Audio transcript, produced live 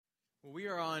Well, we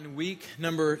are on week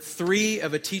number 3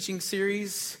 of a teaching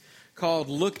series called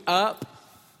Look Up,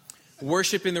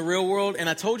 Worship in the Real World. And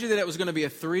I told you that it was going to be a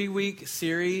 3-week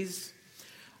series.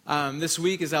 This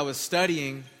week as I was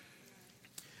studying,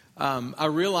 I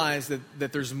realized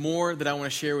that there's more that I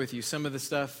want to share with you. Some of the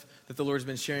stuff that the Lord's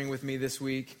been sharing with me this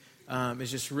week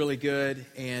is just really good.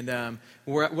 And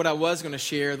what I was going to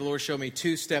share, the Lord showed me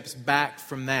 2 steps back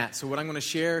from that. So what I'm going to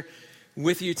share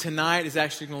with you tonight is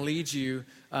actually going to lead you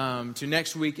to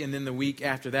next week and then the week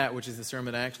after that, which is the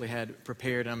sermon I actually had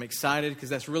prepared. And I'm excited because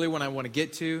that's really what I want to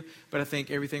get to. But I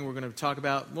think everything we're going to talk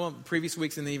about, well, previous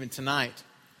weeks and then even tonight,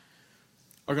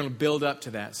 are going to build up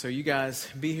to that. So you guys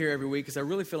be here every week because I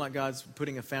really feel like God's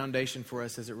putting a foundation for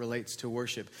us as it relates to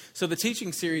worship. So the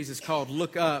teaching series is called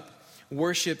Look Up,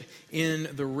 Worship in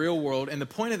the Real World. And the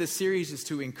point of this series is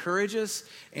to encourage us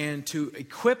and to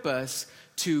equip us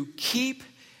to keep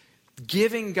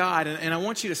giving God, and I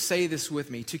want you to say this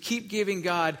with me, to keep giving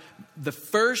God the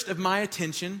first of my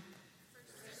attention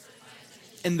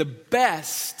and the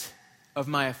best of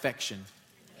my affection.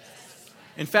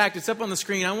 In fact, it's up on the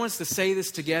screen. I want us to say this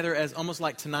together as almost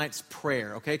like tonight's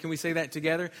prayer, okay? Can we say that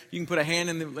together? You can put a hand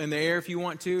in the air if you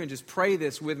want to and just pray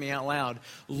this with me out loud.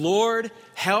 Lord,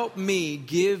 help me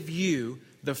give you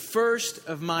the first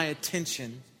of my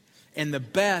attention and the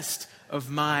best of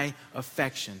my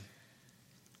affection.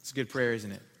 It's a good prayer,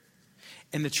 isn't it?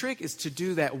 And the trick is to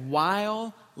do that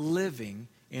while living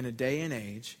in a day and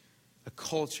age, a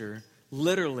culture,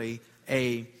 literally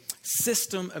a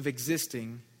system of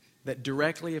existing that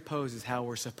directly opposes how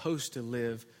we're supposed to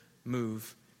live,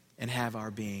 move, and have our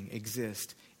being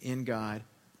exist in God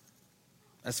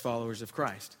as followers of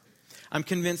Christ. I'm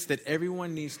convinced that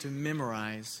everyone needs to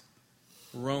memorize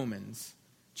Romans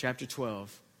chapter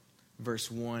 12,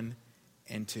 verse 1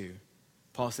 and 2.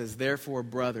 Paul says, therefore,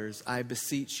 brothers, I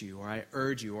beseech you, or I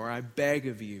urge you, or I beg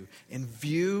of you, in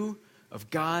view of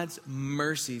God's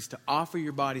mercies, to offer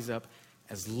your bodies up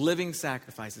as living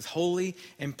sacrifices, holy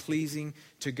and pleasing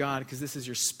to God, because this is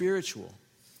your spiritual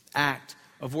act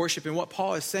of worship. And what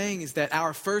Paul is saying is that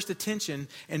our first attention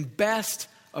and best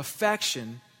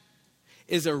affection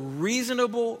is a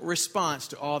reasonable response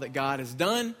to all that God has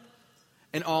done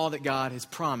and all that God has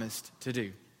promised to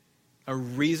do. A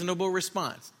reasonable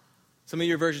response. Some of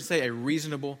your versions say a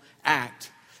reasonable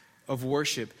act of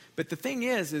worship. But the thing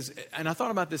is, and I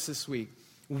thought about this week,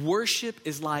 worship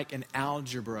is like an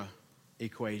algebra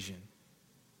equation.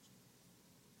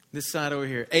 This side over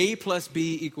here, A plus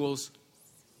B equals,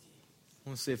 I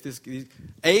want to see if this,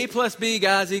 A plus B,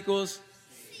 guys, equals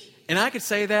C. And I could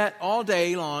say that all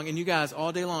day long, and you guys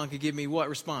all day long could give me what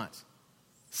response?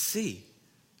 C.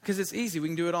 Because it's easy, we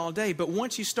can do it all day. But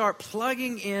once you start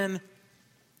plugging in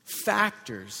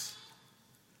factors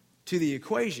to the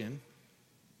equation,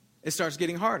 it starts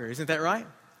getting harder. Isn't that right?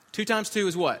 2 times 2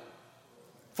 is what?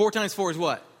 4 times 4 is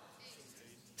what?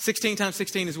 16 times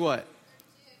 16 is what?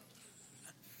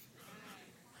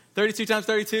 32 times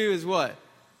 32 is what?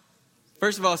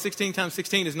 First of all, 16 times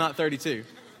 16 is not 32.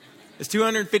 It's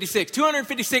 256.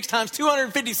 256 times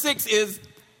 256 is...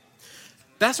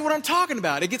 That's what I'm talking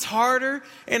about. It gets harder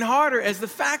and harder as the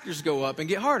factors go up and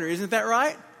get harder. Isn't that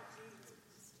right?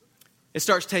 It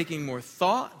starts taking more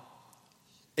thought.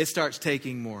 It starts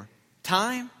taking more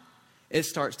time. It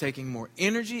starts taking more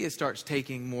energy. It starts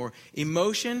taking more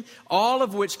emotion, all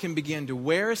of which can begin to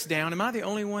wear us down. Am I the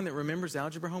only one that remembers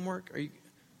algebra homework?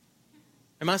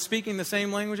 Am I speaking the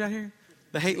same language out here?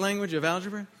 The hate language of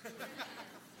algebra?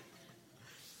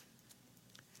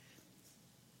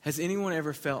 Has anyone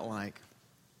ever felt like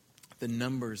the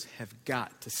numbers have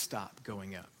got to stop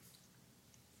going up?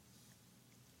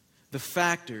 The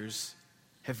factors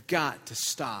have got to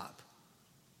stop,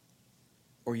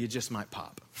 or you just might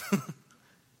pop.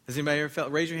 Has anybody ever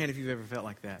felt? Raise your hand if you've ever felt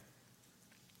like that.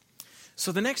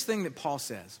 So the next thing that Paul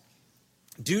says,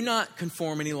 do not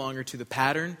conform any longer to the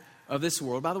pattern of this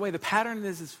world. By the way, the pattern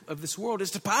of this world is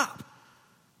to pop.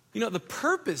 You know, the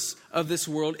purpose of this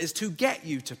world is to get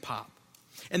you to pop.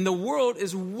 And the world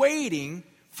is waiting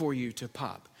for you to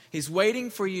pop. He's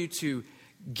waiting for you to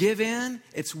give in.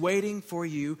 It's waiting for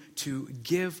you to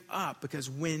give up. Because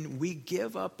when we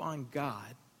give up on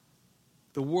God,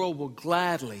 the world will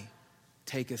gladly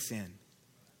take us in.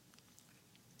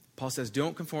 Paul says,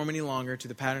 don't conform any longer to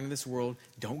the pattern of this world.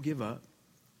 Don't give up.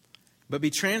 But be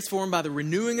transformed by the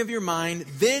renewing of your mind.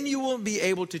 Then you will be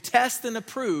able to test and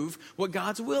approve what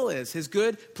God's will is. His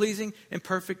good, pleasing, and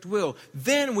perfect will.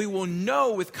 Then we will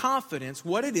know with confidence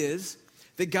what it is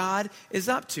that God is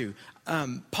up to.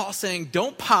 Paul's saying,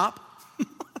 don't pop.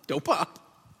 Don't pop.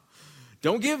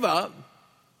 Don't give up.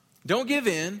 Don't give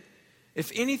in.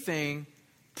 If anything,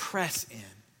 press in.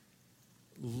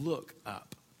 look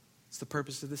up. It's the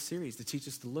purpose of this series, to teach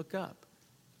us to look up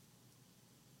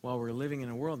while we're living in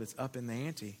a world that's up in the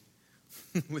ante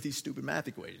with these stupid math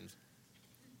equations.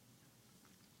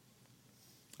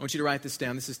 I want you to write this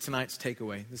down. This is tonight's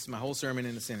takeaway. This is my whole sermon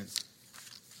in a sentence.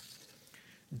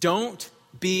 Don't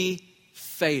be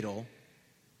fatal.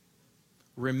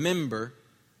 Remember,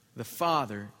 the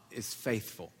Father is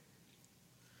faithful.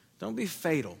 Don't be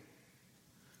fatal.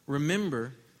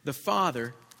 Remember, the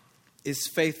Father is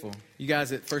faithful. You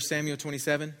guys at 1 Samuel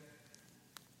 27?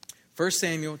 1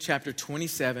 Samuel chapter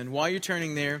 27. While you're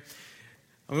turning there,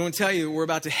 I'm going to tell you we're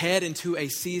about to head into a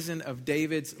season of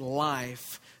David's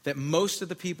life that most of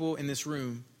the people in this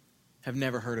room have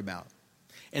never heard about.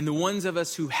 And the ones of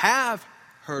us who have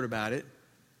heard about it,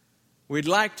 we'd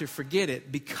like to forget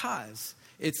it because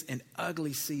it's an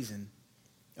ugly season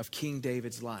of King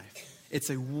David's life. It's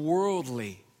a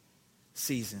worldly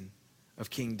season of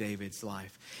King David's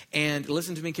life. And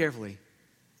listen to me carefully.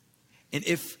 And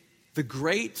if the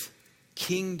great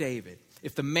King David,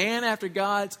 if the man after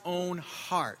God's own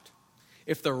heart,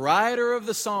 if the writer of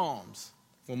the Psalms,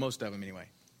 well, most of them anyway,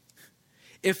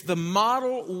 if the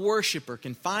model worshiper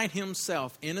can find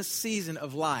himself in a season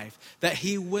of life that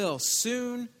he will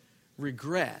soon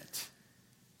regret,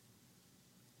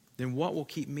 then what will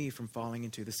keep me from falling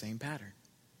into the same pattern?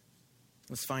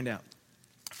 Let's find out.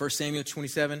 1 Samuel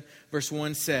 27 verse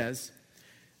 1 says,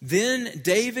 "Then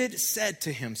David said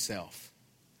to himself,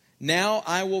 'Now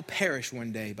I will perish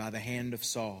one day by the hand of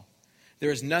Saul.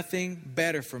 There is nothing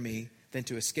better for me than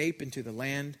to escape into the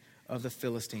land of the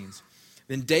Philistines.'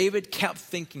 Then David kept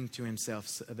thinking to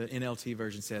himself," the NLT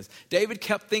version says, David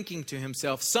kept thinking to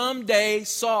himself, "Someday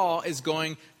Saul is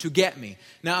going to get me."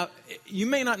 Now, you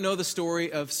may not know the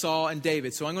story of Saul and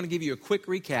David, so I'm going to give you a quick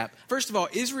recap. First of all,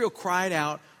 Israel cried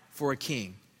out for a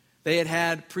king. They had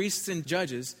had priests and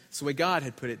judges, that's the way God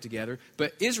had put it together,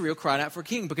 but Israel cried out for a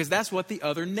king because that's what the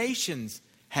other nations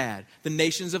had, the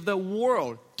nations of the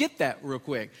world. Get that real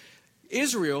quick.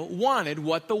 Israel wanted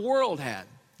what the world had.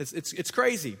 It's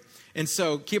crazy. And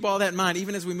so keep all that in mind,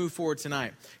 even as we move forward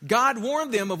tonight. God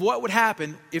warned them of what would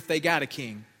happen if they got a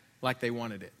king like they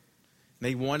wanted it.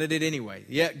 They wanted it anyway.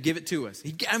 Yeah, give it to us.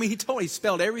 He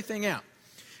spelled everything out.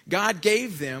 God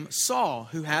gave them Saul,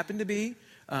 who happened to be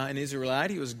an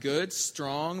Israelite. He was a good,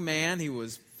 strong man. He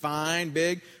was fine,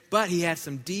 big, but he had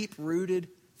some deep-rooted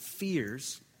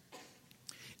fears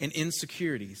and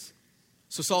insecurities.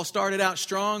 So Saul started out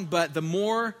strong, but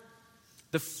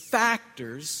the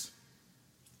factors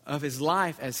of his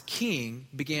life as king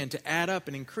began to add up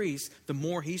and increase, the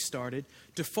more he started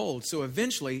to fold. So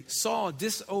eventually, Saul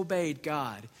disobeyed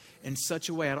God in such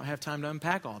a way, I don't have time to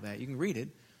unpack all that. You can read it.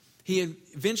 He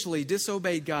eventually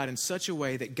disobeyed God in such a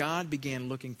way that God began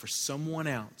looking for someone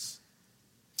else.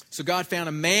 So God found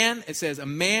a man, it says, a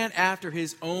man after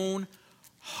his own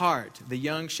heart, the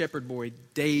young shepherd boy,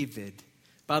 David.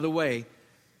 By the way,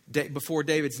 before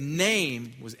David's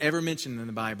name was ever mentioned in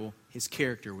the Bible, his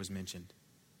character was mentioned.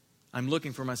 I'm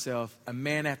looking for myself a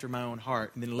man after my own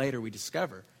heart. And then later we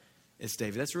discover it's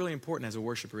David. That's really important as a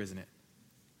worshiper, isn't it?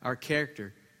 Our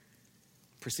character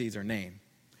precedes our name.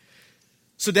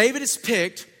 So David is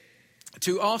picked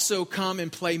to also come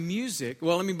and play music.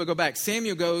 Well, let me go back.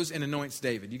 Samuel goes and anoints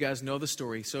David. You guys know the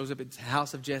story. He shows up at the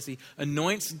house of Jesse,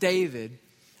 anoints David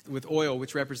with oil,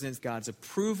 which represents God's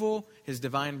approval, his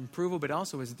divine approval, but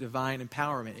also his divine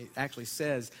empowerment. It actually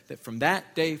says that from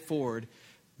that day forward,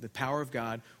 the power of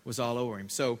God was all over him.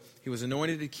 So he was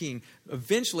anointed a king.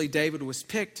 Eventually, David was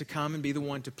picked to come and be the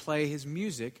one to play his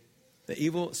music. The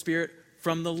evil spirit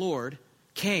from the Lord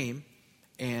came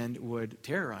and would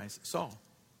terrorize Saul.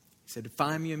 He said,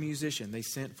 "Find me a musician." They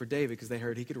sent for David because they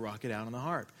heard he could rock it out on the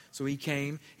harp. So he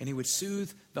came and he would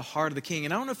soothe the heart of the king.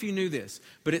 And I don't know if you knew this,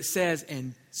 but it says,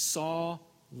 and Saul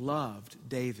loved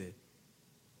David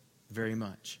very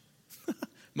much.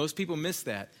 Most people miss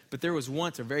that. But there was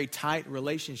once a very tight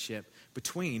relationship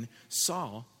between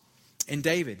Saul and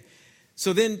David.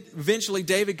 So then eventually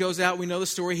David goes out. We know the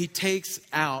story. He takes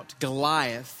out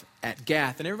Goliath at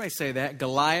Gath. And everybody say that.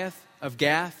 Goliath of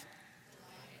Gath.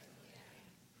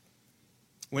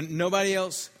 When nobody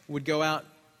else would go out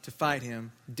to fight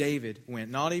him, David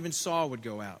went. Not even Saul would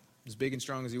go out, as big and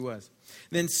strong as he was.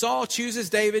 Then Saul chooses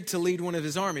David to lead one of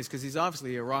his armies because he's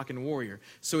obviously a rockin' warrior.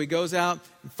 So he goes out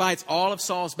and fights all of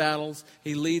Saul's battles.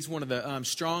 He leads one of the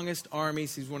strongest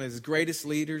armies. He's one of his greatest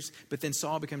leaders. But then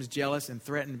Saul becomes jealous and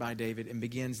threatened by David and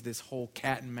begins this whole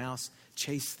cat and mouse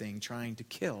chase thing trying to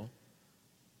kill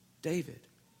David.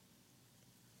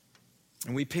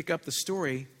 And we pick up the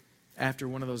story after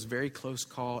one of those very close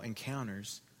call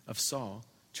encounters of Saul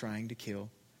trying to kill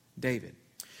David.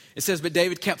 It says, but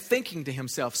David kept thinking to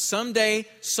himself, someday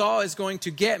Saul is going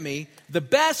to get me. The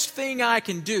best thing I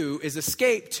can do is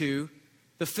escape to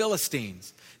the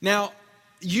Philistines. Now,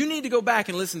 you need to go back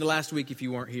and listen to last week if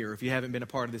you weren't here, if you haven't been a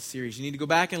part of this series. You need to go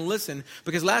back and listen,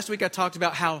 because last week I talked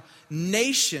about how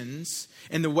nations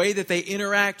and the way that they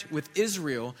interact with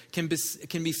Israel can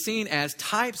be seen as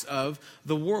types of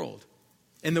the world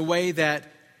and the way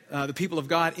that the people of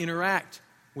God interact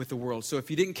with the world. So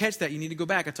if you didn't catch that, you need to go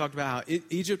back. I talked about how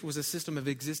Egypt was a system of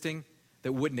existing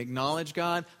that wouldn't acknowledge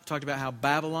God. I talked about how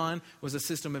Babylon was a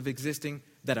system of existing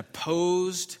that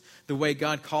opposed the way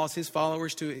God calls his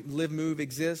followers to live, move,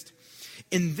 exist.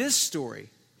 In this story,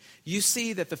 you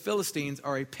see that the Philistines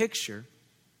are a picture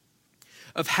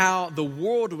of how the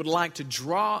world would like to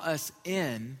draw us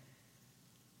in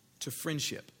to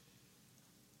friendship.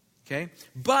 Okay?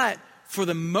 But for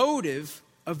the motive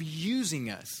of using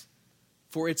us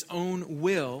for its own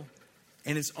will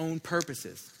and its own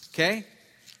purposes. Okay?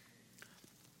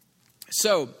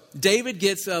 So, David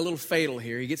gets a little fatal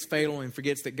here. He gets fatal and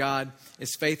forgets that God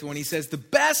is faithful. And he says, the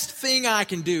best thing I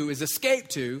can do is escape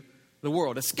to the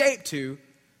world, escape to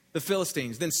the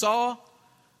Philistines. Then Saul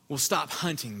will stop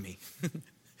hunting me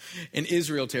in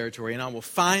Israel territory, and I will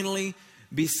finally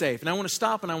be safe. And I want to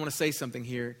stop and I want to say something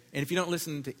here. And if you don't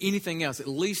listen to anything else, at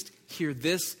least hear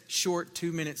this short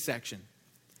 2-minute section.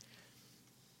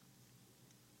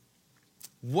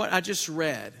 What I just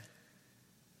read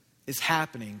is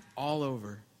happening all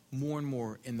over, more and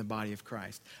more in the body of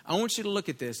Christ. I want you to look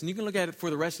at this, and you can look at it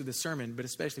for the rest of the sermon, but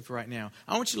especially for right now.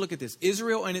 I want you to look at this.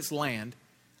 Israel and its land,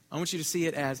 I want you to see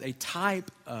it as a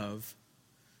type of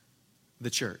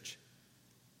the church,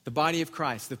 the body of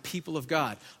Christ, the people of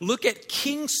God. Look at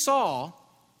King Saul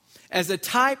as a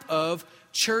type of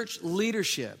church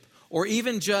leadership, or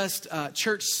even just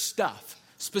church stuff,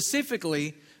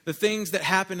 specifically the things that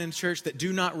happen in church that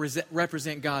do not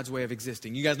represent God's way of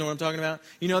existing. You guys know what I'm talking about?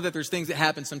 You know that there's things that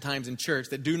happen sometimes in church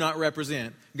that do not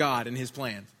represent God and his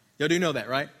plans. Y'all do know that,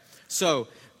 right? So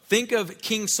think of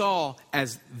King Saul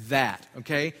as that,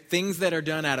 okay? Things that are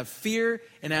done out of fear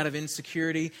and out of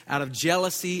insecurity, out of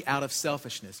jealousy, out of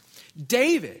selfishness.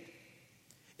 David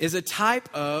is a type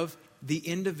of the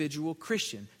individual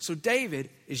Christian. So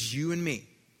David is you and me,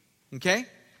 okay?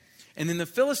 And then the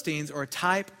Philistines are a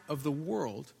type of the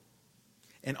world,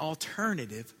 an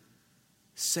alternative,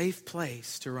 safe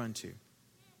place to run to.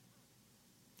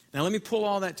 Now let me pull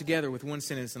all that together with one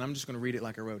sentence, and I'm just going to read it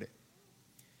like I wrote it.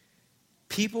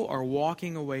 People are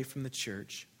walking away from the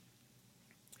church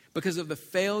because of the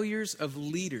failures of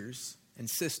leaders and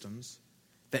systems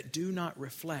that do not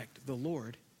reflect the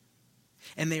Lord.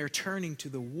 And they are turning to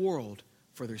the world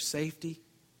for their safety,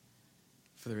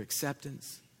 for their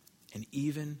acceptance, and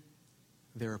even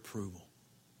their approval.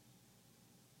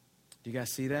 Do you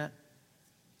guys see that?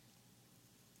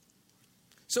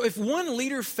 So if one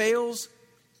leader fails,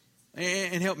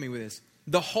 and help me with this,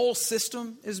 the whole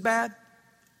system is bad?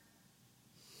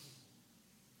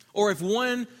 Or if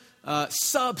one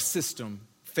subsystem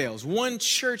fails, one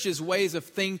church's ways of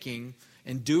thinking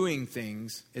and doing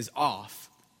things is off,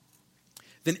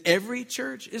 then every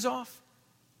church is off?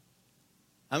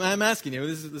 I'm asking you,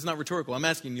 this is not rhetorical, I'm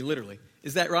asking you literally.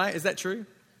 Is that right? Is that true?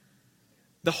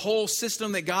 The whole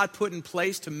system that God put in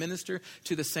place to minister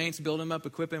to the saints, build them up,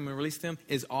 equip them, and release them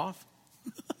is off?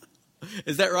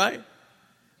 Is that right?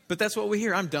 But that's what we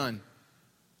hear. I'm done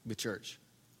with church.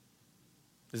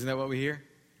 Isn't that what we hear?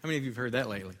 How many of you have heard that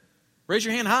lately? Raise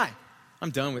your hand high. I'm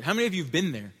done with. How many of you have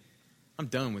been there? I'm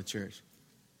done with church.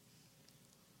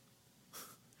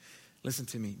 Listen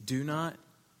to me. Do not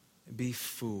be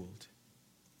fooled.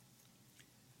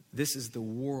 This is the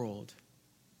world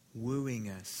wooing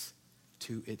us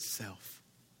to itself.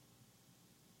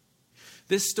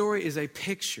 This story is a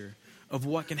picture of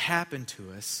what can happen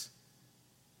to us,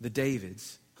 the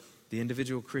Davids, the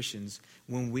individual Christians,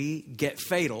 when we get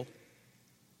fatal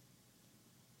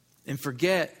and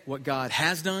forget what God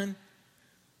has done,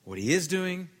 what he is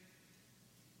doing,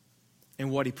 and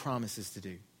what he promises to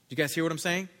do. Do you guys hear what I'm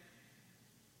saying?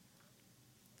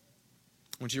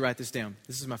 I want you to write this down.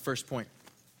 This is my first point.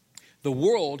 The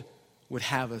world would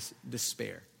have us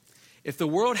despair. If the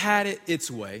world had it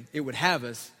its way, it would have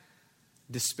us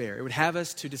despair. It would have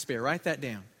us to despair. Write that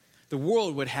down. The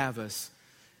world would have us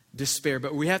despair.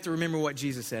 But we have to remember what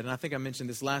Jesus said. And I think I mentioned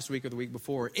this last week or the week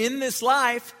before. In this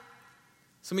life,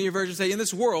 some of your versions say in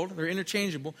this world, they're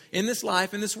interchangeable. In this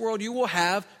life, in this world, you will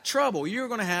have trouble. You're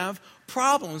going to have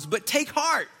problems. But take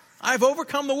heart. I've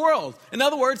overcome the world. In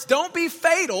other words, don't be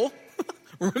fatal.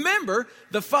 Remember,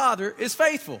 the Father is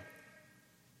faithful.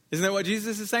 Isn't that what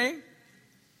Jesus is saying?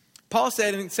 Paul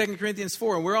said in 2 Corinthians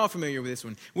 4, and we're all familiar with this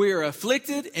one, we are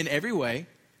afflicted in every way,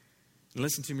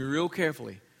 Listen to me real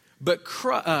carefully.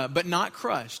 But not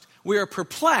crushed. We are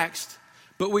perplexed,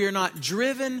 but we are not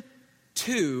driven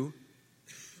to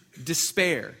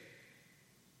despair.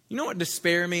 You know what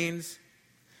despair means?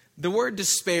 The word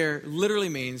despair literally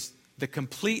means the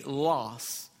complete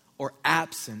loss or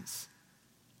absence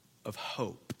of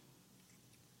hope.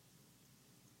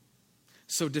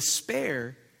 So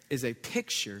despair is a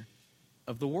picture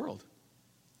of the world.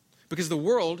 Because the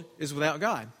world is without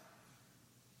God.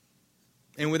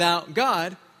 And without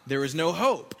God, there is no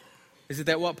hope. Isn't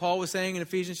that what Paul was saying in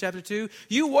Ephesians chapter 2?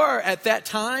 You were at that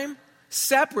time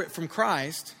separate from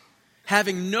Christ,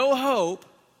 having no hope,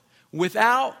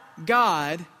 without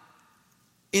God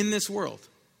in this world.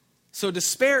 So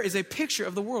despair is a picture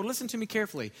of the world. Listen to me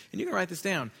carefully, and you can write this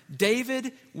down.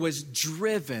 David was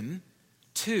driven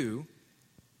to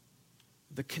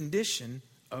the condition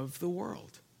of the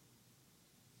world.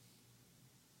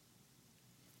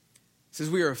 It says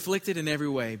we are afflicted in every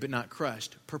way, but not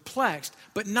crushed. Perplexed,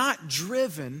 but not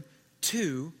driven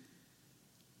to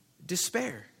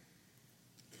despair.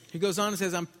 He goes on and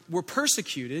says, we're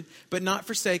persecuted, but not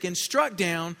forsaken. Struck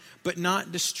down, but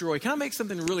not destroyed. Can I make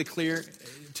something really clear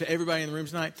to everybody in the room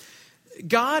tonight?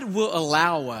 God will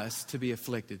allow us to be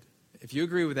afflicted. If you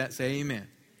agree with that, say amen.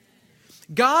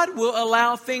 God will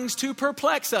allow things to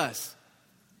perplex us.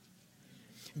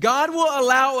 God will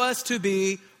allow us to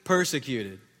be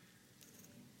persecuted.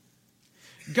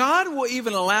 God will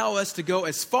even allow us to go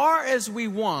as far as we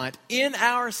want in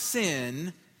our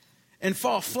sin and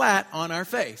fall flat on our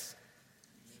face.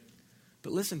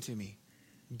 But listen to me.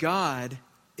 God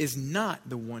is not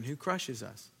the one who crushes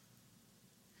us.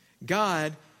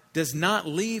 God does not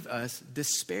leave us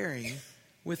despairing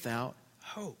without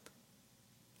hope.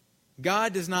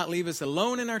 God does not leave us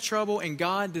alone in our trouble, and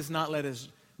God does not let us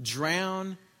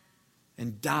drown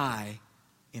and die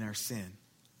in our sin.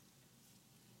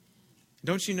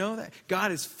 Don't you know that?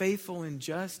 God is faithful and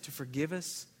just to forgive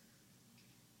us.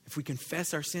 If we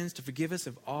confess our sins, to forgive us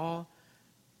of all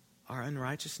our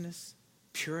unrighteousness,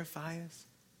 purify us.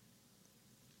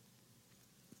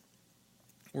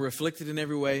 We're afflicted in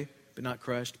every way, but not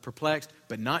crushed. Perplexed,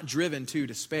 but not driven to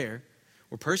despair.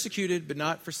 We're persecuted, but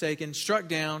not forsaken. Struck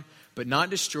down, but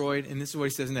not destroyed. And this is what he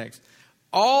says next.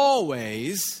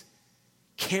 Always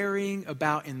carrying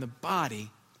about in the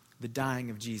body the dying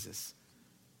of Jesus.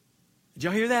 Did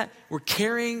y'all hear that? We're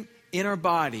carrying in our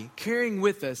body, carrying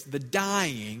with us the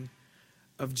dying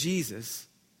of Jesus,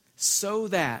 so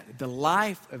that the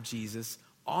life of Jesus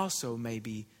also may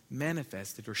be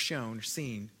manifested or shown or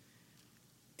seen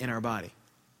in our body.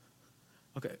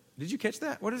 Okay, did you catch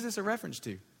that? What is this a reference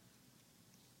to?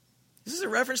 This is a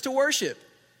reference to worship.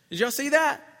 Did y'all see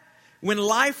that? When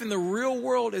life in the real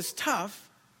world is tough,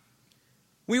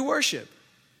 we worship.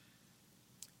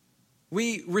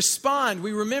 We respond,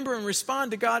 we remember and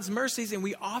respond to God's mercies, and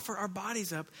we offer our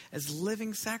bodies up as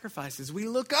living sacrifices. We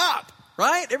look up,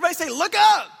 right? Everybody say, look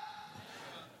up.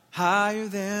 Higher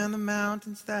than the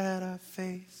mountains that I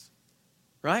face.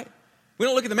 Right? We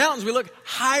don't look at the mountains, we look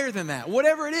higher than that.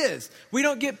 Whatever it is. We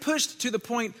don't get pushed to the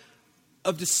point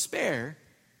of despair.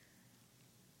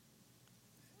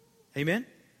 Amen?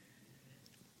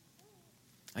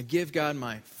 I give God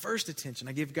my first attention.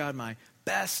 I give God my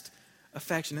best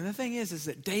affection. And the thing is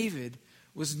that David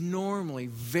was normally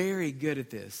very good at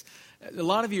this. A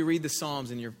lot of you read the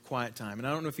Psalms in your quiet time. And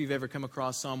I don't know if you've ever come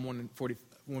across Psalm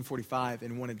 145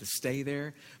 and wanted to stay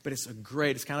there. But it's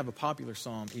kind of a popular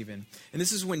psalm even. And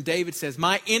this is when David says,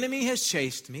 my enemy has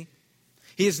chased me.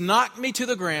 He has knocked me to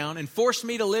the ground and forced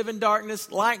me to live in darkness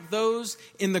like those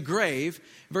in the grave.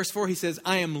 Verse 4, he says,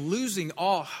 I am losing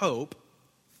all hope.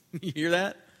 You hear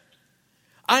that?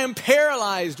 I am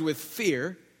paralyzed with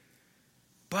fear.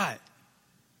 But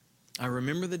I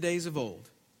remember the days of old.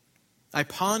 I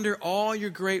ponder all your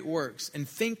great works and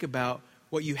think about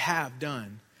what you have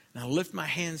done. And I lift my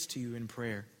hands to you in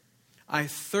prayer. I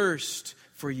thirst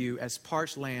for you as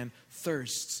parched land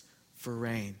thirsts for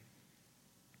rain.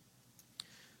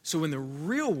 So when the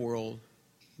real world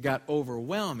got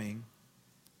overwhelming,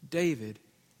 David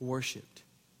worshiped.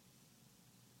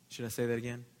 Should I say that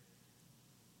again?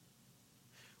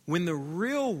 When the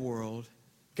real world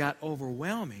got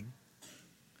overwhelming,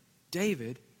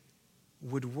 David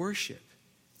would worship.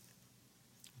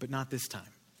 But not this time,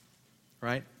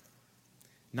 right?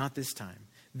 Not this time.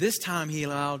 This time he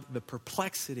allowed the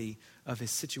perplexity of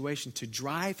his situation to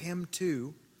drive him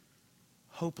to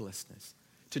hopelessness,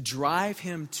 to drive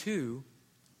him to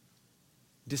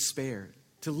despair,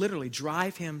 to literally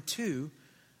drive him to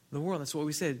the world. That's what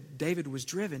we said. David was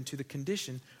driven to the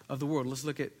condition of the world. Let's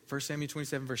look at 1 Samuel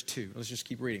 27, verse 2. Let's just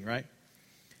keep reading, right?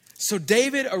 So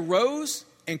David arose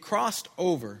and crossed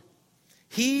over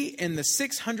he and the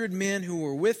 600 men who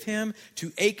were with him,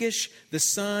 to Achish, the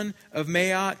son of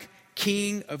Maoch,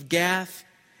 king of Gath.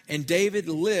 And David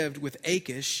lived with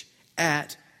Achish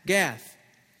at Gath,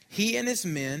 he and his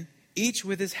men, each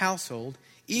with his household,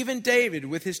 even David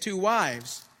with his 2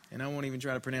 wives. And I won't even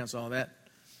try to pronounce all that.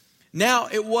 Now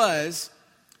it was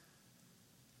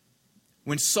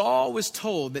when Saul was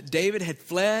told that David had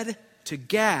fled to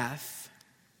Gath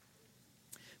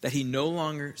that he no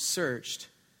longer searched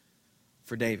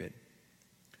for David.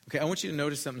 Okay, I want you to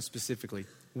notice something specifically.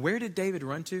 Where did David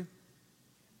run to?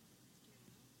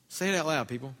 Say it out loud,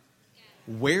 people.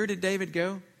 Where did David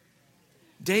go?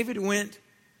 David went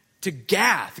to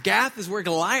Gath. Gath is where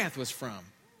Goliath was from.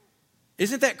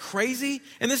 Isn't that crazy?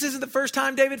 And this isn't the first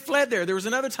time David fled there. There was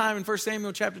another time in 1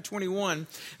 Samuel chapter 21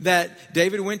 that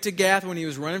David went to Gath when he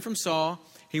was running from Saul.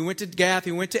 He went to Gath,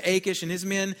 he went to Achish, and his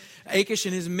men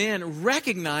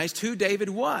recognized who David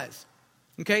was.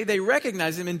 Okay, they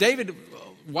recognized him, and David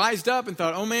wised up and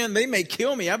thought, oh man, they may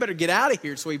kill me. I better get out of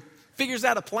here. So he figures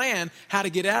out a plan how to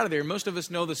get out of there. Most of us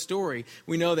know the story.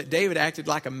 We know that David acted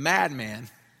like a madman.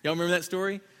 Y'all remember that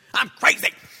story? I'm crazy.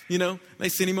 They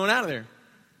sent him on out of there.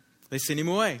 They sent him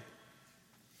away.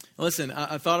 Listen,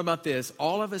 I thought about this.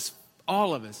 All of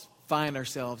us find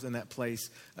ourselves in that place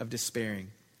of despairing,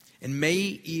 and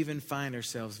may even find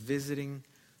ourselves visiting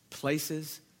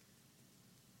places,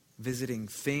 visiting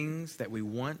things that we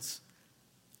once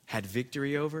had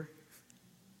victory over.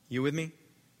 You with me?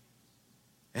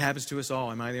 It happens to us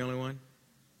all. Am I the only one?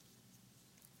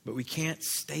 But we can't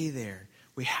stay there.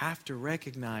 We have to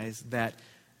recognize that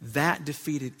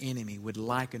defeated enemy would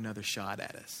like another shot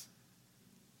at us.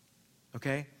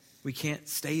 Okay? We can't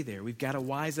stay there. We've got to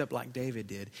wise up like David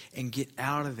did and get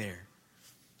out of there.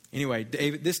 Anyway,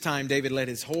 this time David led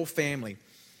his whole family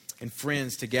and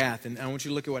friends to Gath. And I want you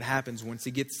to look at what happens once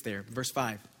he gets there. Verse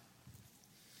 5.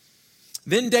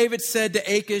 Then David said to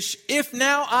Achish, if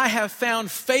now I have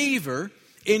found favor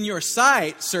in your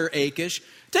sight, Sir Achish.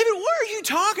 David, what are you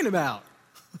talking about?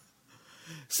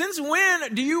 Since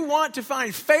when do you want to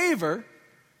find favor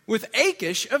with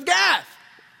Achish of Gath?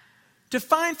 To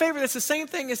find favor, that's the same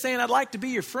thing as saying, I'd like to be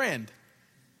your friend.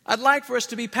 I'd like for us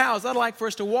to be pals. I'd like for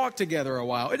us to walk together a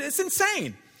while. It's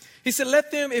insane. He said, let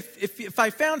them, if I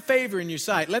found favor in your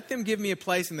sight, let them give me a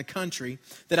place in the country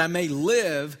that I may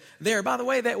live there. By the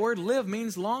way, that word live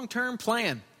means long-term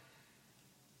plan.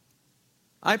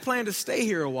 I plan to stay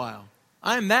here a while.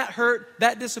 I'm that hurt,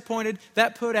 that disappointed,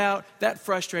 that put out, that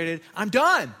frustrated. I'm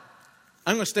done.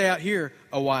 I'm going to stay out here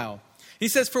a while. He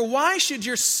says, for why should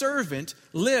your servant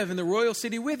live in the royal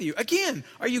city with you? Again,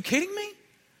 are you kidding me?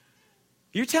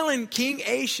 You're telling King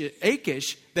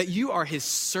Achish that you are his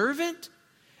servant?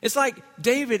 It's like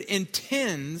David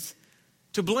intends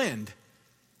to blend.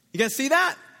 You guys see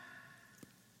that?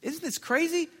 Isn't this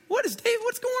crazy? What's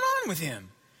going on with him?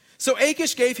 So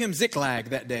Achish gave him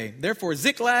Ziklag that day. Therefore,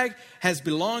 Ziklag has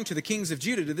belonged to the kings of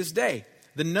Judah to this day.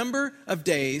 The number of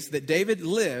days that David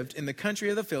lived in the country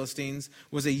of the Philistines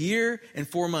was 1 year and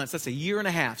 4 months. That's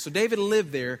 1.5 years. So David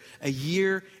lived there 1.5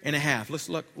 years. Let's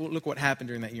look what happened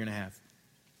during that 1.5 years.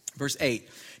 Verse 8.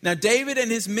 Now David and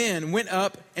his men went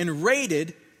up and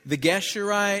raided the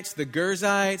Geshurites, the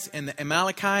Girzites, and the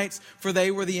Amalekites, for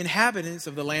they were the inhabitants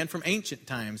of the land from ancient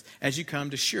times, as you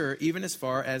come to Shur, even as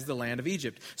far as the land of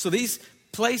Egypt. So these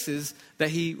places that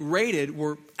he raided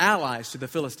were allies to the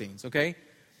Philistines, okay?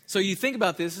 So you think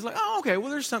about this, it's like, oh, okay, well,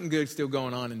 there's something good still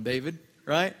going on in David,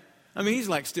 right? I mean, he's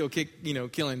like still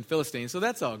killing Philistines, so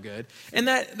that's all good. And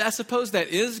that I suppose that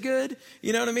is good,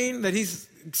 you know what I mean? That he's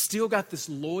still got this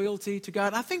loyalty to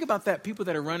God. I think about that, people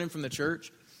that are running from the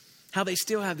church, how they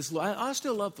still have this, I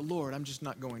still love the Lord, I'm just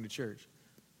not going to church.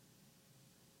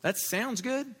 That sounds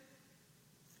good,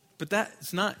 but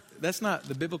that's not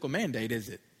the biblical mandate, is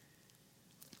it?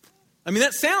 I mean,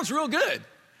 that sounds real good.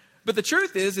 But the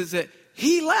truth is that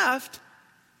he left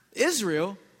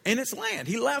Israel and its land.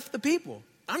 He left the people.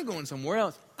 I'm going somewhere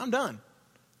else. I'm done.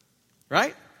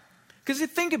 Right? Because you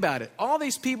think about it. All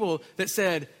these people that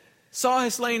said, Saul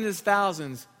has slain his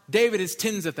thousands, David his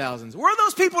tens of thousands. Where are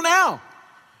those people now?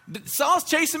 Saul's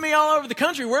chasing me all over the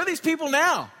country. Where are these people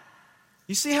now?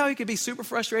 You see how he could be super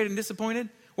frustrated and disappointed?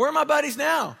 Where are my buddies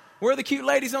now? Where are the cute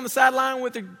ladies on the sideline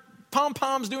with their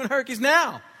pom-poms doing herkies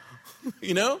now?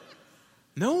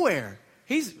 Nowhere.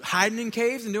 He's hiding in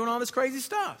caves and doing all this crazy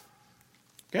stuff.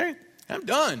 Okay? I'm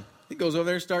done. He goes over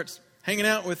there and starts hanging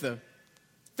out with the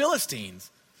Philistines.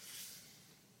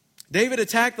 David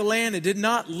attacked the land and did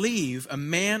not leave a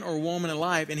man or woman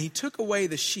alive, and he took away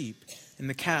the sheep and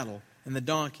the cattle and the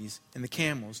donkeys and the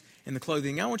camels and the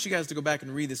clothing. I want you guys to go back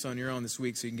and read this on your own this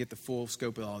week so you can get the full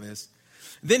scope of all this.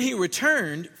 Then he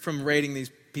returned from raiding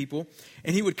these people.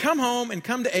 And he would come home and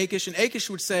come to Achish, and Achish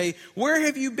would say, "Where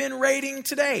have you been raiding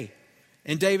today?"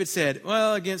 And David said,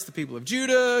 "Well, against the people of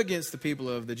Judah, against the people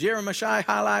of the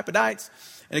Jeremiah-Halipidites,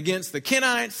 and against the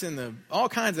Kenites and all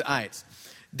kinds of ites."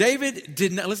 David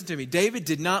did not, listen to me, David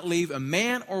did not leave a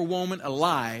man or woman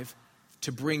alive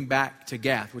to bring back to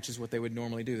Gath, which is what they would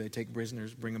normally do. They take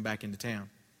prisoners, bring them back into town.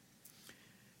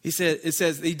 It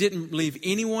says he didn't leave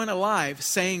anyone alive,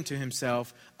 saying to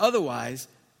himself, "Otherwise,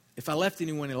 if I left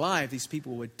anyone alive, these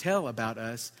people would tell about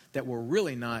us that we're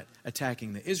really not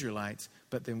attacking the Israelites,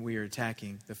 but then we are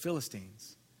attacking the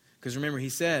Philistines." Because remember, he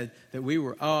said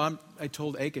that I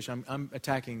told Achish I'm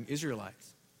attacking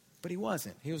Israelites. But he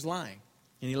wasn't. He was lying.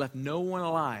 And he left no one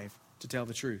alive to tell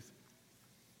the truth.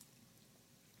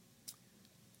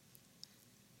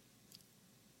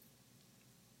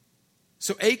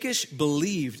 So Achish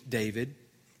believed David,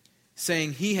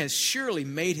 saying he has surely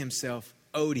made himself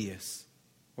odious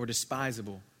or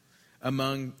despisable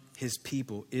among his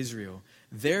people, Israel.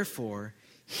 Therefore,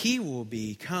 he will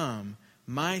become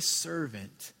my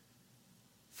servant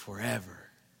forever.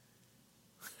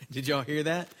 Did y'all hear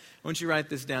that? I want you to write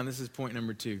this down. This is point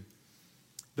number 2.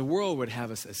 The world would have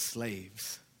us as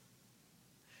slaves.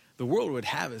 The world would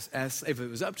have us as, if it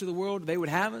was up to the world, they would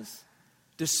have us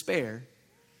despair.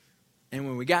 And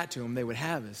when we got to them, they would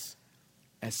have us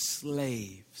as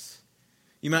slaves.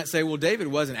 You might say, well, David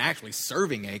wasn't actually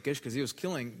serving Achish because he was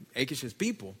killing Achish's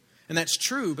people. And that's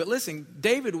true. But listen,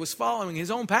 David was following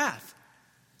his own path.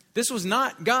 This was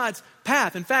not God's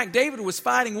path. In fact, David was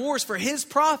fighting wars for his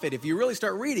profit, if you really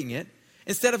start reading it,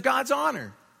 instead of God's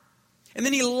honor. And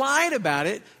then he lied about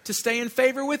it to stay in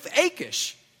favor with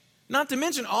Achish. Not to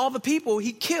mention all the people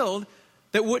he killed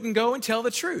that wouldn't go and tell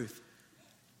the truth.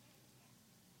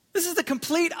 This is the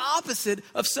complete opposite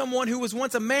of someone who was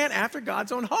once a man after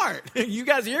God's own heart. You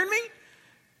guys hearing me?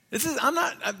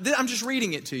 I'm just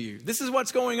reading it to you. This is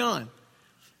what's going on.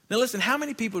 Now listen, how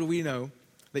many people do we know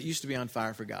that used to be on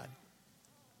fire for God?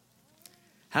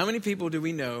 How many people do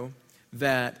we know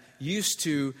that used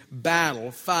to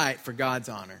fight for God's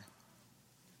honor?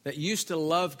 That used to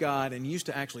love God and used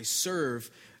to actually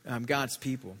serve God's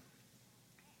people?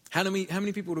 How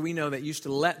many people do we know that used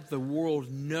to let the world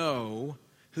know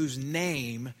whose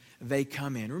name they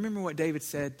come in? Remember what David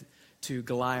said to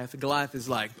Goliath? Goliath is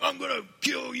like, "I'm going to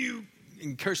kill you,"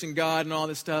 and cursing God and all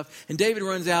this stuff. And David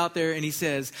runs out there and he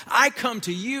says, "I come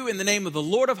to you in the name of the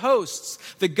Lord of hosts,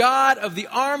 the God of the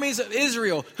armies of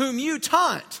Israel, whom you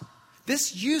taunt."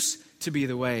 This used to be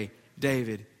the way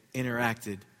David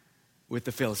interacted with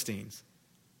the Philistines.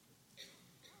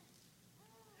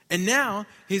 And now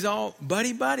he's all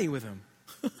buddy-buddy with them.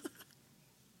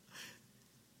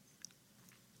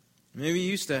 Maybe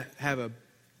you used to have a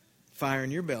fire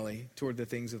in your belly toward the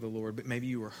things of the Lord, but maybe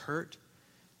you were hurt.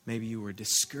 Maybe you were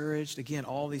discouraged. Again,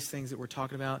 all these things that we're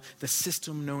talking about. The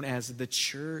system known as the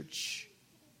church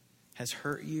has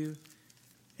hurt you,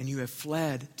 and you have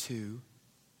fled to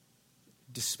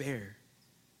despair,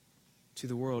 to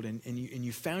the world. And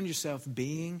you found yourself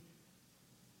being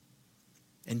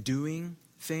and doing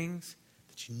things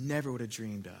that you never would have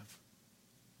dreamed of.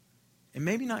 And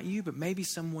maybe not you, but maybe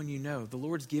someone you know. The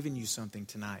Lord's given you something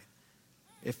tonight.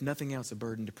 If nothing else, a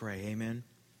burden to pray. Amen.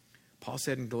 Paul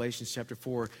said in Galatians chapter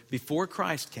 4, before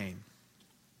Christ came,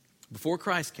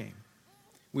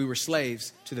 we were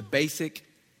slaves to the basic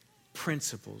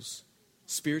principles,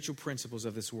 spiritual principles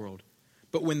of this world.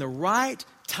 But when the right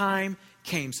time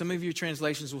came, some of your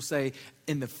translations will say,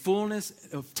 in the fullness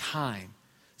of time.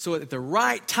 So at the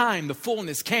right time, the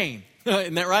fullness came.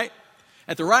 Isn't that right?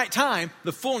 At the right time,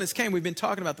 the fullness came. We've been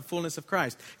talking about the fullness of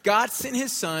Christ. God sent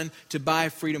his son to buy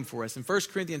freedom for us. In 1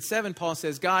 Corinthians 7, Paul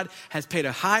says, God has paid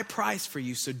a high price for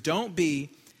you, so don't be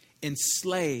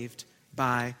enslaved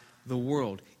by the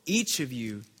world. Each of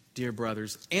you, dear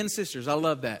brothers and sisters, I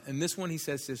love that. And this one he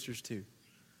says sisters too.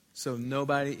 So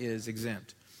nobody is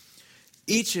exempt.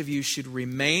 Each of you should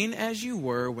remain as you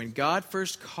were when God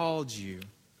first called you.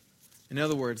 In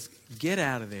other words, get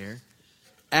out of there.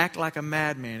 Act like a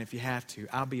madman if you have to.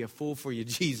 I'll be a fool for you,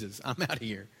 Jesus. I'm out of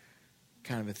here.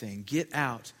 Kind of a thing. Get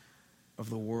out of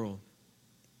the world.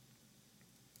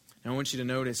 Now I want you to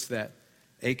notice that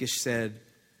Achish said,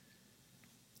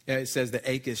 it says that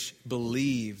Achish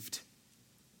believed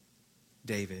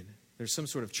David. There's some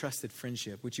sort of trusted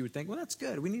friendship, which you would think, well, that's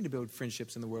good. We need to build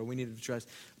friendships in the world. We need to trust.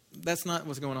 That's not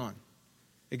what's going on.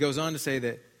 It goes on to say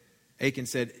that Achan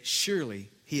said, surely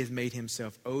he has made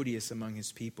himself odious among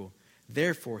his people.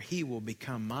 Therefore, he will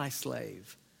become my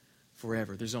slave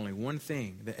forever. There's only one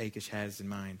thing that Achish has in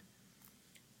mind.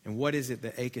 And what is it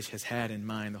that Achish has had in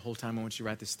mind the whole time? I want you to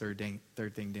write this third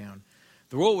thing down.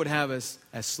 The world would have us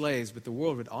as slaves, but the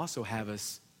world would also have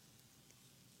us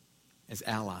as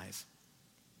allies.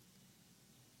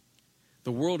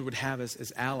 The world would have us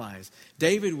as allies.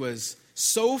 David was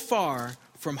so far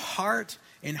from heart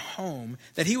and home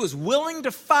that he was willing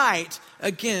to fight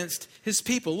against his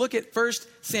people. Look at 1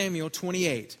 Samuel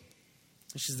 28.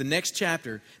 This is the next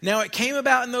chapter. Now it came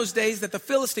about in those days that the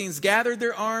Philistines gathered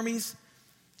their armies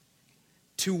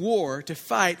to war to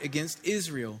fight against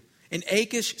Israel. And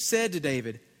Achish said to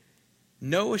David,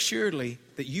 know assuredly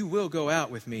that you will go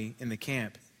out with me in the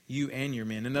camp, you and your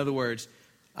men. In other words,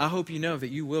 I hope you know that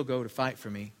you will go to fight for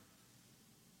me.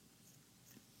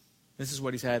 This is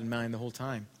what he's had in mind the whole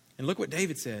time. And look what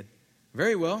David said.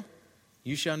 Very well,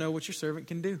 you shall know what your servant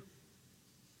can do.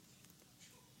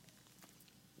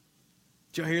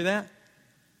 Did y'all hear that?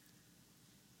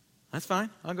 That's fine.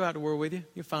 I'll go out to war with you.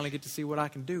 You'll finally get to see what I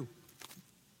can do.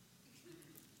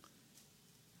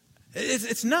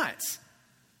 It's nuts.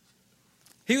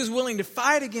 He was willing to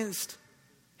fight against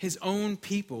his own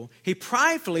people. He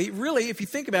pridefully, really, if you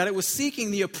think about it, was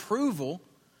seeking the approval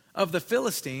of the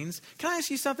Philistines. Can I ask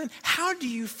you something? How do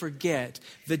you forget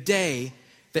the day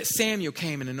that Samuel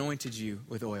came and anointed you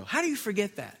with oil? How do you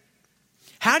forget that?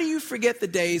 How do you forget the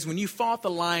days when you fought the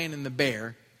lion and the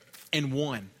bear and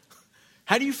won?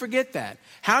 How do you forget that?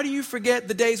 How do you forget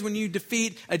the days when you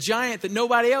defeat a giant that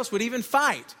nobody else would even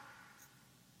fight?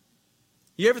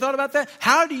 You ever thought about that?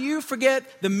 How do you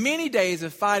forget the many days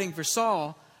of fighting for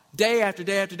Saul day after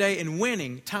day after day and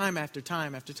winning time after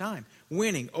time after time?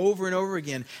 Winning over and over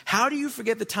again. How do you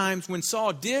forget the times when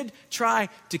Saul did try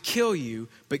to kill you,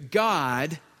 but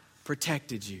God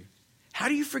protected you? How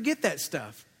do you forget that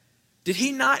stuff? Did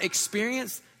he not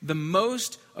experience the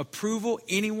most approval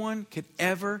anyone could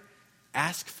ever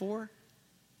ask for?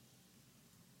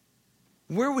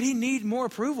 Where would he need more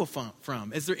approval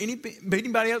from? Is there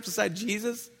anybody else besides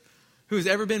Jesus who has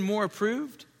ever been more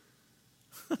approved?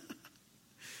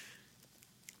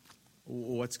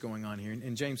 What's going on here?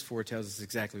 And James 4 tells us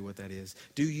exactly what that is.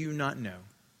 Do you not know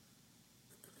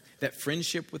that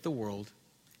friendship with the world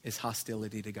is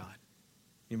hostility to God?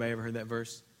 Anybody ever heard that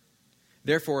verse?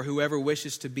 Therefore, whoever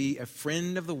wishes to be a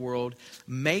friend of the world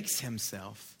makes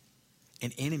himself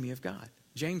an enemy of God.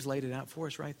 James laid it out for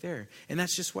us right there. And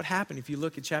that's just what happened. If you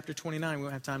look at chapter 29, we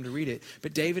won't have time to read it.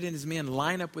 But David and his men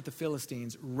line up with the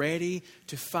Philistines, ready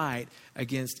to fight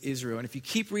against Israel. And if you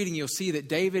keep reading, you'll see that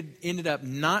David ended up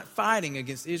not fighting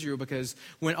against Israel because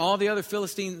when all the other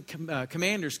Philistine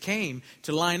commanders came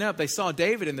to line up, they saw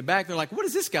David in the back. They're like, what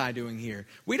is this guy doing here?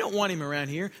 We don't want him around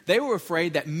here. They were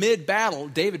afraid that mid-battle,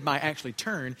 David might actually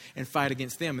turn and fight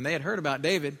against them. And they had heard about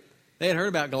David. They had heard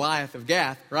about Goliath of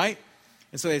Gath, right?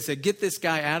 And so they said, get this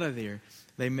guy out of there.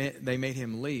 They made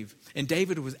him leave. And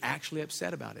David was actually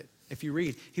upset about it. If you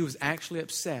read, he was actually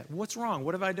upset. What's wrong?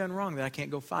 What have I done wrong that I can't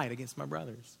go fight against my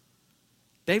brothers?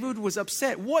 David was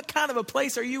upset. What kind of a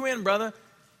place are you in, brother?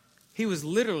 He was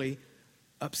literally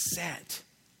upset.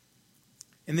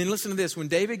 And then listen to this. When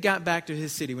David got back to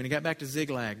his city, when he got back to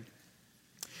Ziklag,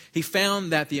 he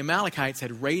found that the Amalekites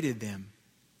had raided them.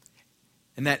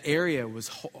 And that area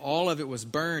all of it was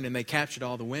burned, and they captured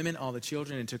all the women, all the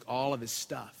children, and took all of his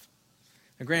stuff.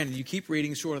 Now granted, you keep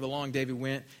reading short of the long, David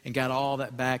went and got all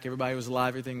that back. Everybody was alive,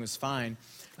 everything was fine.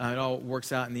 It all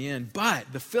works out in the end. But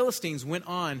the Philistines went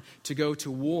on to go to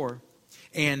war,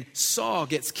 and Saul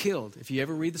gets killed. If you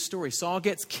ever read the story, Saul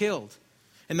gets killed.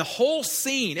 And the whole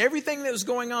scene, everything that was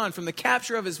going on, from the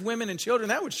capture of his women and children,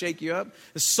 that would shake you up.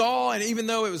 Saul, and even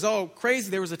though it was all crazy,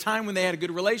 there was a time when they had a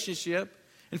good relationship.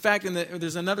 In fact,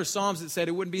 there's another Psalms that said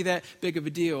it wouldn't be that big of a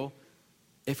deal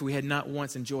if we had not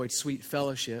once enjoyed sweet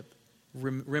fellowship,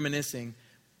 reminiscing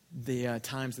the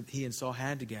times that he and Saul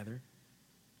had together.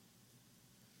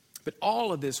 But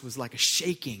all of this was like a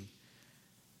shaking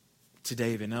to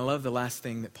David. And I love the last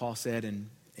thing that Paul said in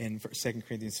 2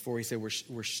 Corinthians 4. He said,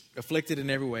 we're afflicted in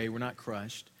every way. We're not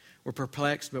crushed. We're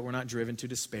perplexed, but we're not driven to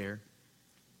despair.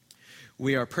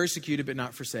 We are persecuted, but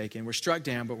not forsaken. We're struck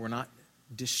down, but we're not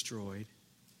destroyed.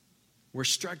 We're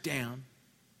struck down.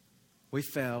 We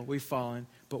fell. We've fallen,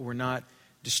 but we're not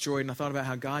destroyed. And I thought about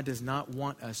how God does not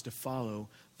want us to follow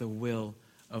the will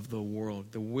of the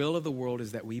world. The will of the world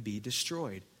is that we be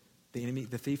destroyed. The enemy,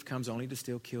 the thief comes only to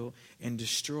steal, kill, and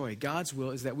destroy. God's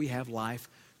will is that we have life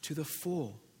to the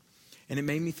full. And it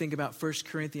made me think about 1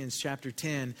 Corinthians chapter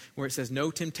 10, where it says,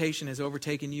 no temptation has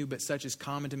overtaken you, but such is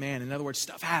common to man. In other words,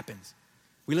 stuff happens.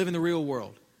 We live in the real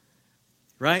world.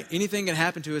 Right? Anything can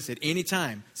happen to us at any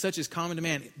time. Such is common to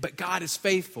man. But God is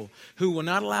faithful, who will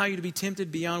not allow you to be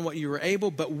tempted beyond what you are able,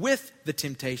 but with the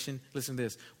temptation, listen to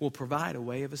this, will provide a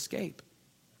way of escape.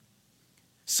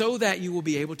 so that you will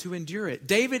be able to endure it.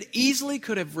 David easily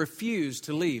could have refused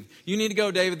to leave. You need to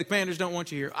go, David. The commanders don't want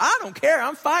you here. I don't care.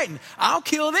 I'm fighting. I'll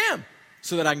kill them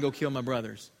so that I can go kill my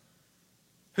brothers.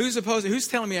 Who's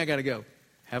telling me I got to go?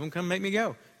 Have them come make me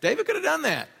go. David could have done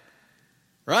that,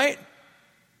 right?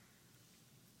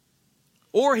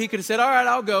 Or he could have said, all right,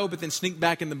 I'll go, but then sneak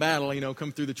back in the battle,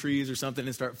 come through the trees or something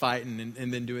and start fighting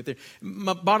and then do it there.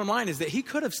 My bottom line is that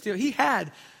he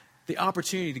had the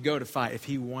opportunity to go to fight if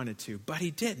he wanted to, but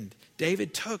he didn't.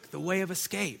 David took the way of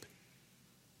escape,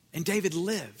 and David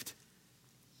lived.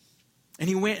 And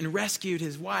he went and rescued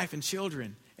his wife and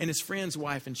children and his friend's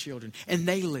wife and children, and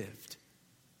they lived.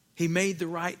 He made the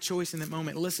right choice in that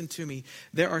moment. Listen to me.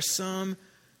 There are some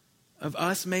of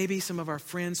us, maybe some of our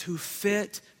friends, who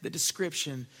fit the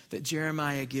description that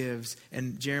Jeremiah gives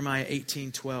in Jeremiah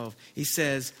 18:12. He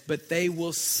says, but they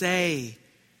will say,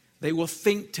 they will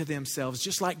think to themselves,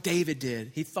 just like David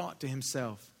did. He thought to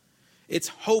himself, it's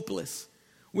hopeless.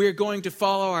 We're going to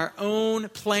follow our own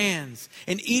plans,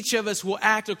 and each of us will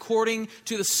act according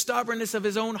to the stubbornness of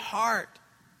his own heart.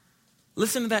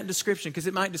 Listen to that description, because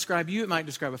it might describe you, it might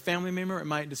describe a family member, it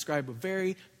might describe a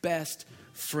very best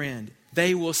friend.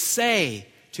 They will say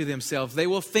to themselves, they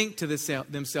will think to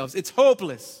themselves, it's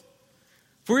hopeless.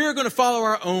 For we are going to follow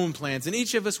our own plans, and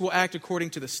each of us will act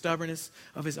according to the stubbornness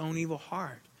of his own evil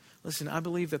heart. Listen, I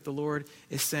believe that the Lord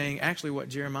is saying actually what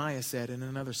Jeremiah said in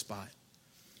another spot.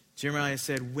 Jeremiah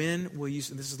said, when will you,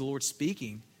 and this is the Lord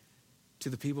speaking to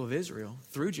the people of Israel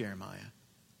through Jeremiah,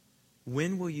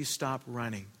 when will you stop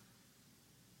running?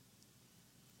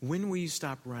 When will you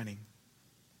stop running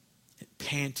and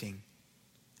panting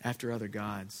after other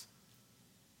gods?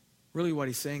 Really what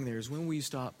he's saying there is, when will you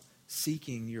stop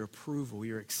seeking your approval,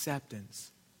 your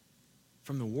acceptance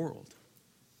from the world?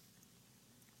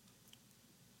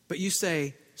 But you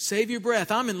say, save your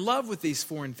breath. I'm in love with these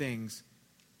foreign things,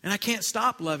 and I can't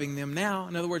stop loving them now.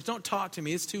 In other words, don't talk to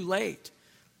me. It's too late.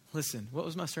 Listen, what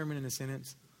was my sermon in a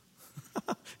sentence?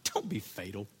 Don't be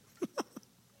fatal.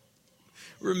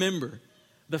 Remember,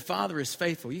 the Father is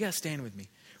faithful. You got to stand with me.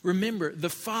 Remember, the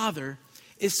Father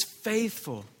is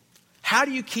faithful. How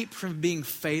do you keep from being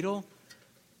fatal?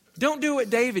 Don't do what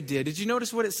David did. Did you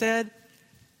notice what it said?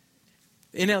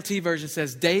 The NLT version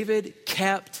says, David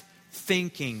kept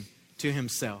thinking to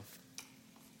himself.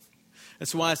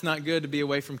 That's why it's not good to be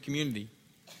away from community.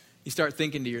 You start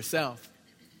thinking to yourself.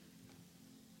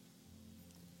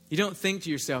 You don't think to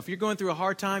yourself. You're going through a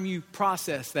hard time, you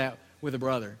process that with a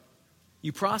brother.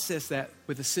 You process that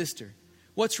with a sister.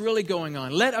 What's really going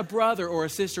on? Let a brother or a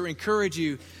sister encourage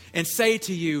you and say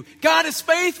to you, God is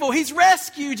faithful. He's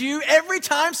rescued you every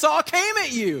time Saul came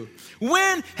at you.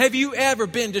 When have you ever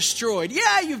been destroyed?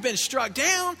 Yeah, you've been struck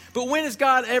down, but when has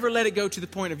God ever let it go to the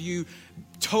point of you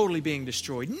totally being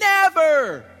destroyed?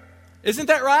 Never. Isn't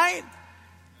that right?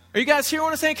 Are you guys hearing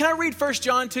what I'm saying? Can I read 1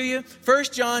 John to you? 1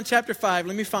 John chapter 5.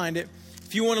 Let me find it.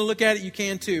 If you want to look at it, you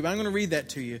can too. But I'm going to read that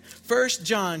to you. 1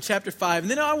 John chapter 5.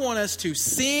 And then I want us to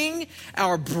sing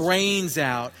our brains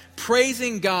out,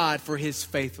 praising God for his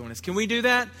faithfulness. Can we do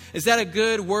that? Is that a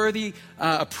good, worthy,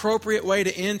 appropriate way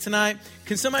to end tonight?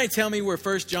 Can somebody tell me where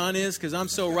 1 John is? Because I'm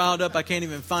so riled up I can't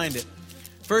even find it.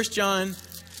 1 John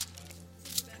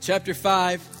chapter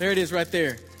 5. There it is right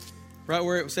there. Right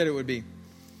where it said it would be.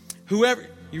 Whoever,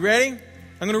 you ready?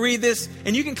 I'm going to read this,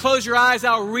 and you can close your eyes.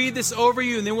 I'll read this over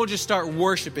you, and then we'll just start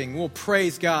worshiping. We'll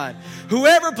praise God.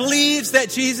 Whoever believes that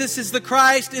Jesus is the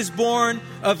Christ is born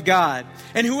of God.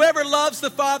 And whoever loves the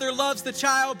Father loves the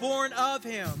child born of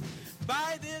him.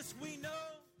 By this